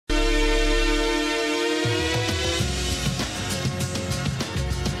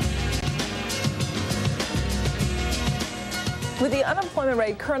With the unemployment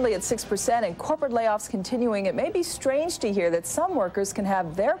rate currently at 6% and corporate layoffs continuing, it may be strange to hear that some workers can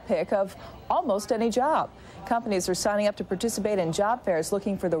have their pick of almost any job. Companies are signing up to participate in job fairs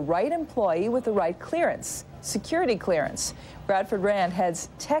looking for the right employee with the right clearance, security clearance. Bradford Rand heads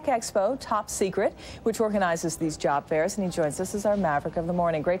Tech Expo Top Secret, which organizes these job fairs, and he joins us as our Maverick of the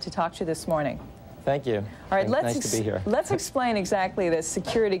morning. Great to talk to you this morning. Thank you. All right, nice to be here. Let's explain exactly this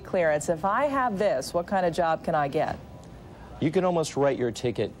security clearance. If I have this, what kind of job can I get? You can almost write your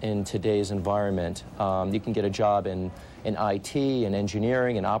ticket in today's environment. You can get a job in IT, in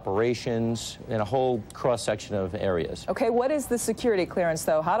engineering, in operations, in a whole cross-section of areas. Okay, what is the security clearance,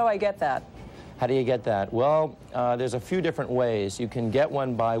 though? How do I get that? How do you get that? Well, there's a few different ways. You can get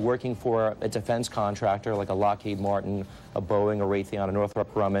one by working for a defense contractor like a Lockheed Martin, a Boeing, a Raytheon, a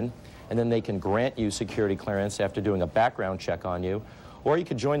Northrop Grumman, and then they can grant you security clearance after doing a background check on you, or you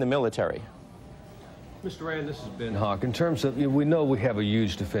could join the military. Mr. Rand, this is Ben Hawk. In terms of, we know we have a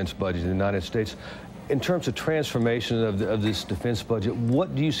huge defense budget in the United States. In terms of transformation of this defense budget,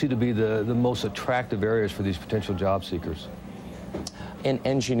 what do you see to be the most attractive areas for these potential job seekers? In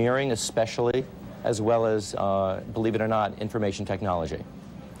engineering especially, as well as, believe it or not, information technology.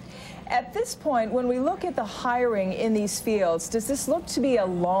 At this point, when we look at the hiring in these fields, does this look to be a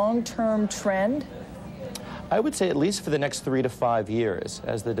long-term trend? I would say at least for the next 3 to 5 years,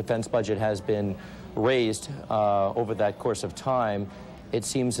 as the defense budget has been raised over that course of time, it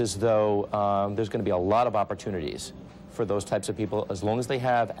seems as though there's going to be a lot of opportunities for those types of people as long as they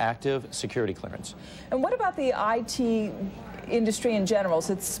have active security clearance. And what about the IT industry in general?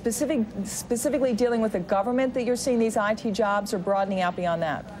 So it's specifically dealing with the government that you're seeing these IT jobs, or broadening out beyond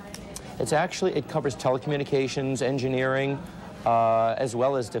that? It's actually, it covers telecommunications, engineering, as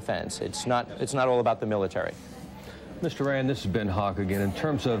well as defense. It's not all about the military. Mr. Rand, this is Ben Hawk again. In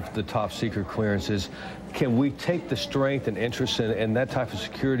terms of the top secret clearances, can we take the strength and interest in that type of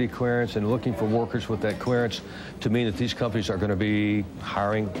security clearance and looking for workers with that clearance to mean that these companies are going to be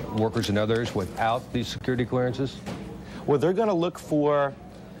hiring workers in others without these security clearances? Well, they're going to look for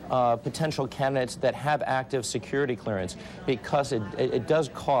potential candidates that have active security clearance, because it does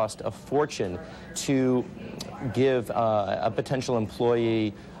cost a fortune to give a potential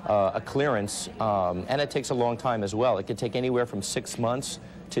employee a clearance, and it takes a long time as well. It could take anywhere from 6 months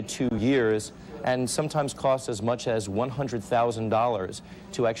to 2 years, and sometimes cost as much as $100,000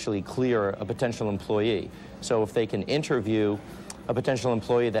 to actually clear a potential employee. So if they can interview a potential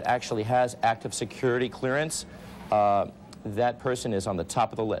employee that actually has active security clearance, that person is on the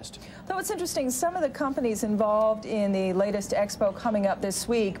top of the list. Though it's interesting, some of the companies involved in the latest expo coming up this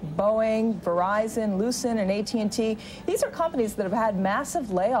week, Boeing, Verizon, Lucent, and AT&T, these are companies that have had massive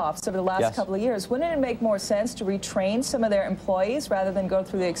layoffs over the last couple of years. Wouldn't it make more sense to retrain some of their employees rather than go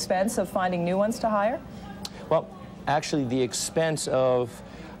through the expense of finding new ones to hire? Well, actually, the expense of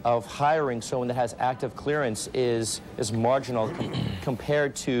hiring someone that has active clearance is marginal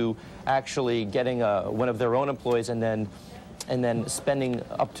compared to actually getting one of their own employees and then spending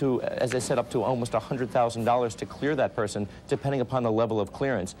up to, as I said, up to almost $100,000 to clear that person, depending upon the level of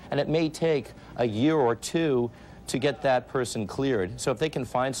clearance. And it may take a year or two to get that person cleared. So if they can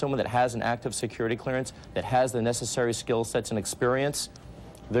find someone that has an active security clearance, that has the necessary skill sets and experience,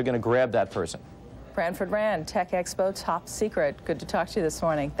 they're going to grab that person. Bradford Rand, Tech Expo Top Secret. Good to talk to you this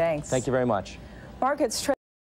morning. Thanks. Thank you very much. Markets